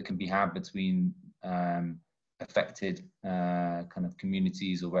discussions that can be had between affected kind of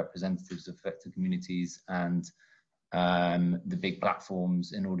communities or representatives of affected communities and the big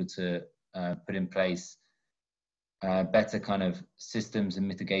platforms in order to put in place better kind of systems and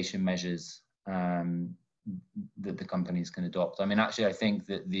mitigation measures that the companies can adopt. I mean, actually, I think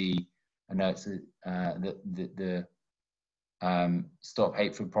that I know it's the Stop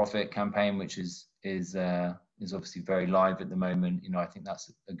Hate for Profit campaign, which is obviously very live at the moment. You know, I think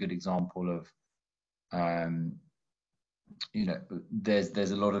that's a good example of, you know,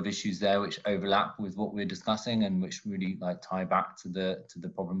 there's a lot of issues there which overlap with what we're discussing and which really like tie back to the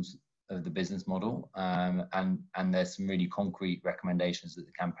problems of the business model. And there's some really concrete recommendations that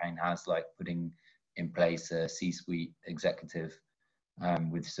the campaign has, like putting in place a C-suite executive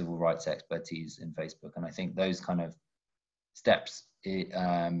with civil rights expertise in Facebook. And I think those kind of steps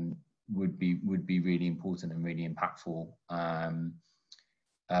would be really important and really impactful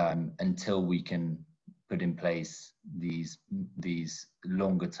until we can put in place these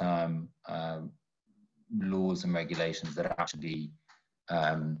longer term laws and regulations that actually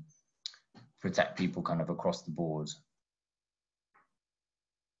protect people kind of across the board.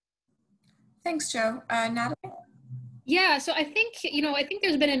 Thanks, Joe. Natalie? Yeah, so I think, you know, I think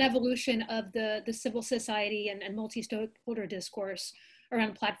there's been an evolution of the civil society and multi-stakeholder discourse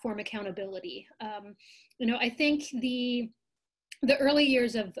around platform accountability. You know, I think the early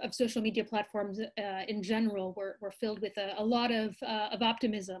years of social media platforms in general were filled with a lot of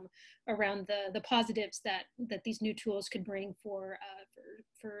optimism around the positives that these new tools could bring for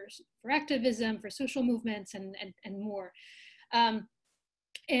activism, for social movements, and more.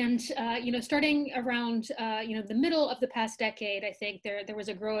 You know, starting around you know, the middle of the past decade, I think there was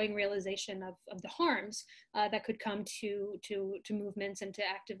a growing realization of the harms that could come to movements and to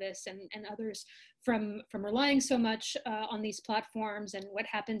activists and others from relying so much on these platforms, and what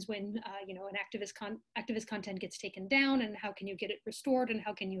happens when you know, an activist content gets taken down, and how can you get it restored, and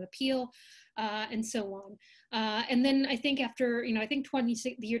how can you appeal, and so on. And then I think after, you know, I think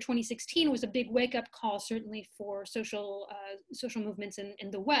the year 2016 was a big wake-up call, certainly for social movements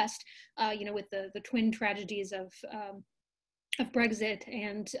in the West, you know, with the twin tragedies of Brexit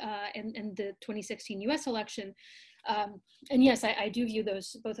and the 2016 US election. And yes, I do view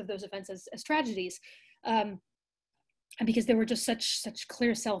both of those events as tragedies, because they were just such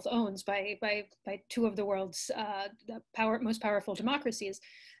clear self-owns by two of the world's most powerful democracies.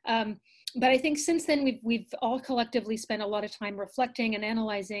 But I think since then we've all collectively spent a lot of time reflecting and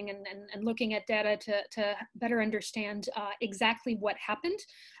analyzing and looking at data to better understand exactly what happened.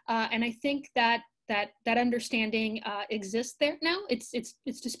 And I think that understanding exists there now. It's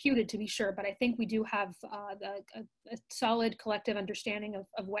disputed, to be sure, but I think we do have a solid collective understanding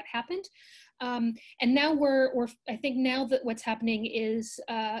of what happened. And now I think now that what's happening is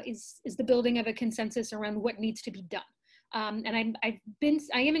the building of a consensus around what needs to be done. And I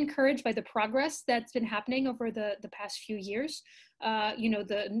am encouraged by the progress that's been happening over the past few years. You know,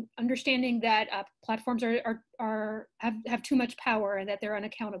 the understanding that platforms have too much power and that they're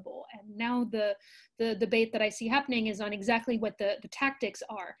unaccountable. And now the debate that I see happening is on exactly what the tactics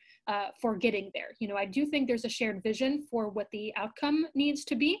are for getting there. You know, I do think there's a shared vision for what the outcome needs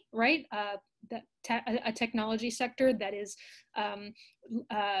to be, right? A technology sector that is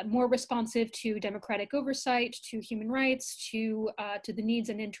more responsive to democratic oversight, to human rights, to the needs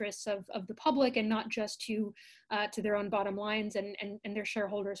and interests of the public, and not just to their own bottom lines and their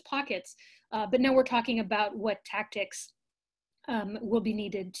shareholders' pockets. But now we're talking about what tactics will be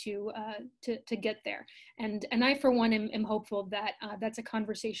needed to get there, and I, for one, am hopeful that that's a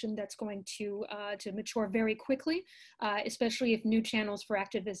conversation that's going to mature very quickly, especially if new channels for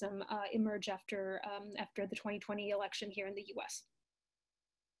activism emerge after the 2020 election here in the U.S.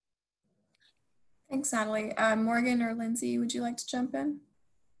 Thanks, Natalie. Morgan or Lindsay, would you like to jump in?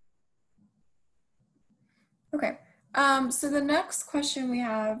 Okay. So the next question we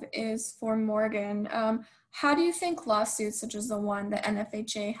have is for Morgan. How do you think lawsuits such as the one that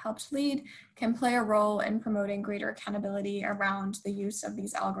NFHA helped lead can play a role in promoting greater accountability around the use of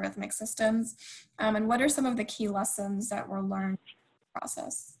these algorithmic systems? And what are some of the key lessons that were learned in the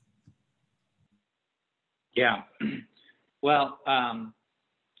process? Yeah, well, I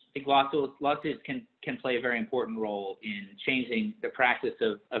think lawsuits can play a very important role in changing the practice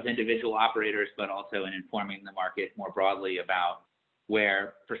of individual operators, but also in informing the market more broadly about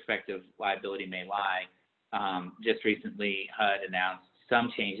where prospective liability may lie. Just recently, HUD announced some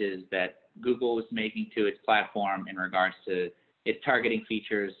changes that Google was making to its platform in regards to its targeting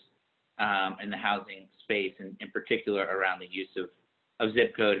features in the housing space, and in particular around the use of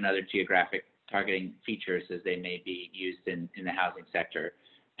zip code and other geographic targeting features as they may be used in the housing sector.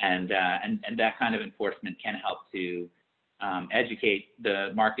 And that kind of enforcement can help to educate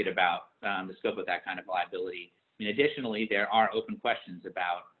the market about the scope of that kind of liability, mean, additionally, there are open questions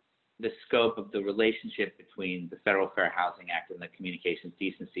about the scope of the relationship between the Federal Fair Housing Act and the Communications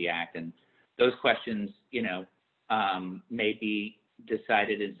Decency Act. And those questions, may be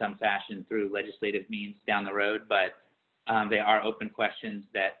decided in some fashion through legislative means down the road, but they are open questions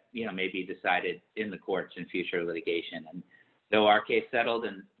that, may be decided in the courts in future litigation. And though our case settled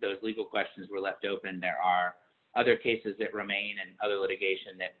and those legal questions were left open, there are other cases that remain and other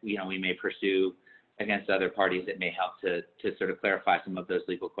litigation that, we may pursue against other parties that may help to sort of clarify some of those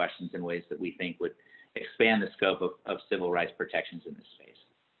legal questions in ways that we think would expand the scope of civil rights protections in this space.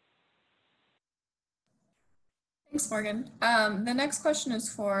 Thanks, Morgan. The next question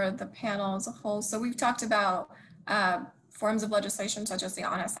is for the panel as a whole. So we've talked about forms of legislation such as the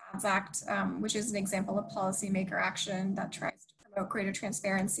Honest Ads Act, which is an example of policymaker action that tries to promote greater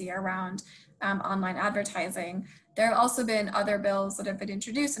transparency around online advertising. There have also been other bills that have been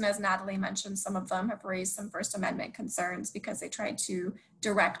introduced, and as Natalie mentioned, some of them have raised some First Amendment concerns because they try to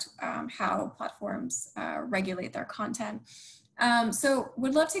direct how platforms regulate their content. So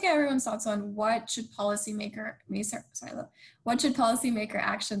would love to get everyone's thoughts on what should policymaker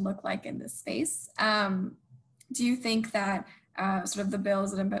action look like in this space? Do you think that sort of the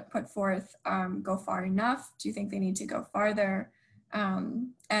bills that have been put forth go far enough? Do you think they need to go farther?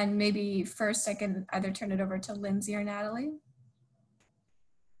 And maybe first I can either turn it over to Lindsay or Natalie.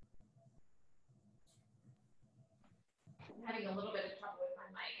 I'm having a little bit of trouble with my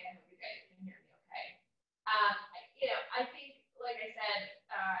mic. I hope you guys can hear me okay. I think, like I said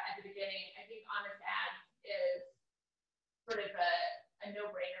at the beginning, I think Honest Ads is sort of a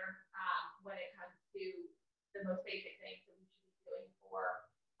no-brainer when it comes to the most basic things that we should be doing for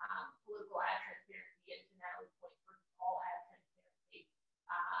political ad transparency, and to Natalie's point, for all ad transparency.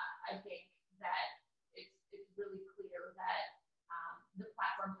 I think that it's really clear that the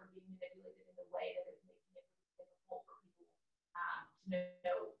platforms are being manipulated in a way that is making it really difficult for people to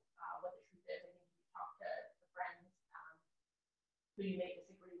know what the truth is. I think if you talk to friends who you may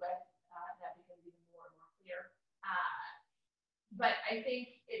disagree with, that becomes even more and more clear. But I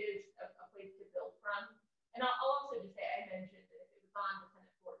think it is a place to build from. And I'll also just say, I mentioned that if it was on the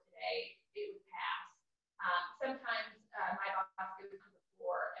Senate floor today, it would pass. Sometimes my boss goes to the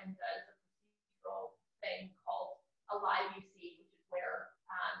floor and does a procedural thing called a live UC, which is where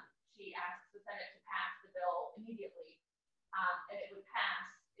she asks the Senate to pass the bill immediately, and it would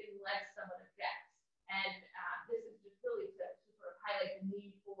pass unless someone objects. And this is just really to sort of highlight the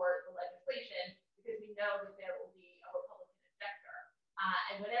need for the legislation, because we know that there will be a Republican objector.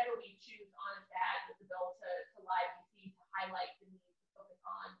 And whenever we choose Honest Ads with the bill to live UC to highlight the need to focus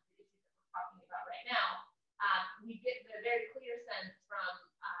on the issues that we're talking about right now, we get the very clear sense from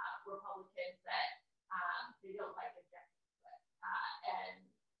Republicans that they don't like objecting to it. And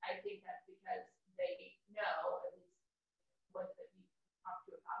I think that's because they know, at least ones that we talked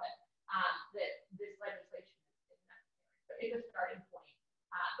to about it, that this legislation is necessary. So it's a starting point.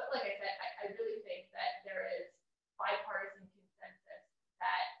 But like I said, I really think that there is bipartisan consensus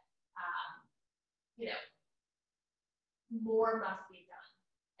that, more must be done.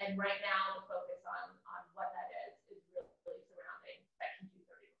 And right now, the focus on what that is really surrounding Section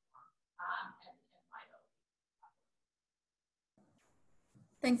 230 reform and liability.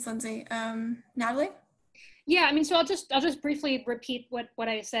 Thanks, Lindsay. Natalie? Yeah, I mean, so I'll just briefly repeat what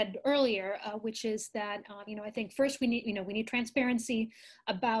I said earlier, which is that I think first we need transparency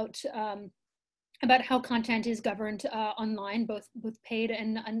about how content is governed online, both paid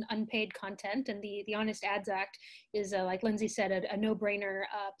and unpaid content. And the Honest Ads Act is, like Lindsay said, a no-brainer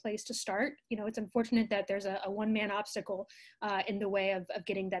place to start. It's unfortunate that there's a one-man obstacle in the way of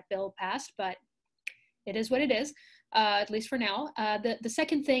getting that bill passed, but it is what it is, at least for now. The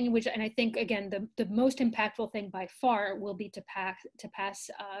second thing, and I think, again, the most impactful thing by far will be to pass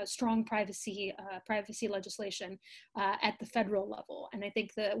strong privacy legislation at the federal level. And I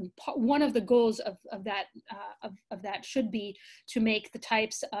think one of the goals of that should be to make the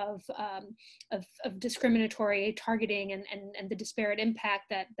types of discriminatory targeting and the disparate impact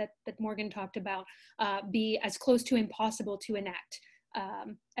that Morgan talked about be as close to impossible to enact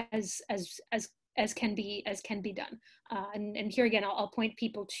as can be done. And here again, I'll point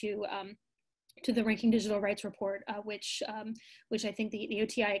people to the Ranking Digital Rights Report, which I think the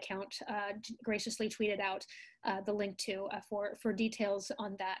OTI account graciously tweeted out the link to for details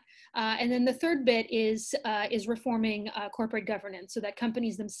on that. And then the third bit is reforming corporate governance, so that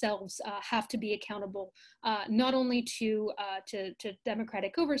companies themselves have to be accountable not only to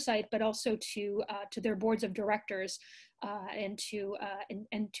democratic oversight, but also to their boards of directors and to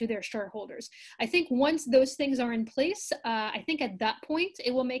their shareholders. I think once those things are in place, I think at that point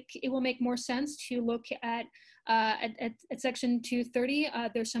it will make more sense to look at at Section 230.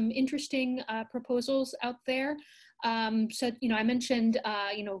 There's some interesting proposals out there. So, I mentioned,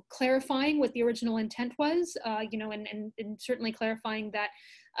 clarifying what the original intent was, and certainly clarifying that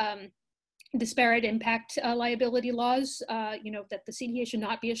disparate impact liability laws, that the CDA should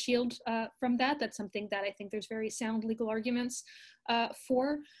not be a shield from that. That's something that I think there's very sound legal arguments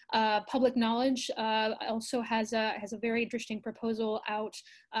for. Public knowledge also has a very interesting proposal out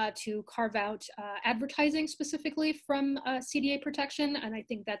to carve out advertising specifically from CDA protection, and I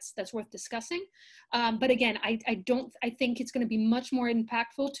think that's worth discussing. But again, I think it's going to be much more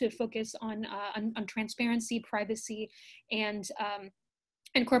impactful to focus on transparency, privacy,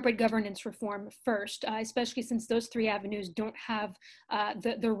 and corporate governance reform first, especially since those three avenues don't have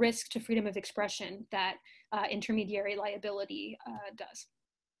the risk to freedom of expression that intermediary liability does.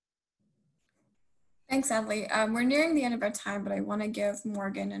 Thanks, Adley. We're nearing the end of our time, but I want to give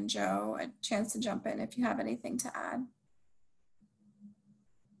Morgan and Joe a chance to jump in if you have anything to add.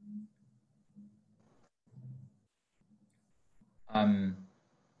 I'll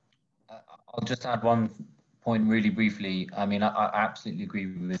just add one point really briefly. I mean, I absolutely agree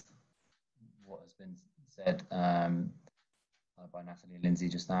with what has been said by Natalie and Lindsay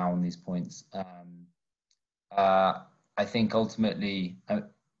just now on these points. I think ultimately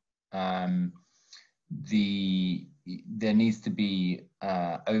there needs to be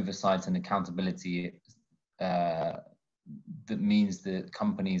oversight and accountability that means that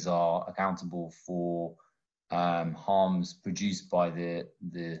companies are accountable for harms produced by the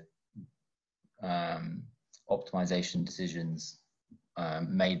optimization decisions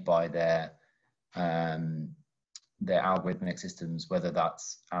made by their algorithmic systems, whether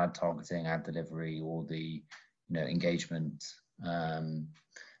that's ad targeting, ad delivery, or the engagement and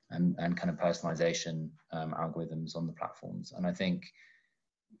kind of personalization algorithms on the platforms. And I think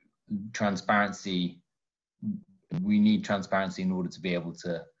transparency, we need transparency in order to be able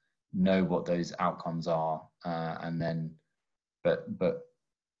to know what those outcomes are, and then but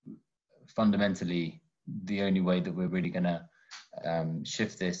fundamentally the only way that we're really going to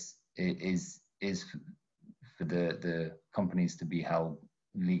shift this is for the companies to be held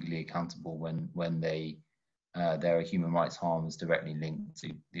legally accountable when there are human rights harms directly linked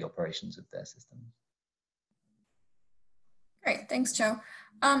to the operations of their systems. Great, thanks, Joe.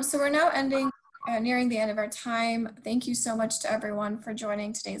 So we're now nearing the end of our time. Thank you so much to everyone for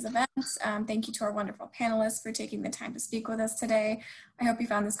joining today's event. Thank you to our wonderful panelists for taking the time to speak with us today. I hope you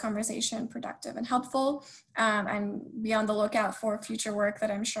found this conversation productive and helpful, and be on the lookout for future work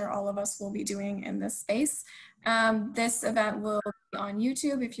that I'm sure all of us will be doing in this space. This event will be on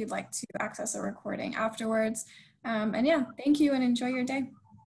YouTube if you'd like to access a recording afterwards. And yeah, thank you and enjoy your day.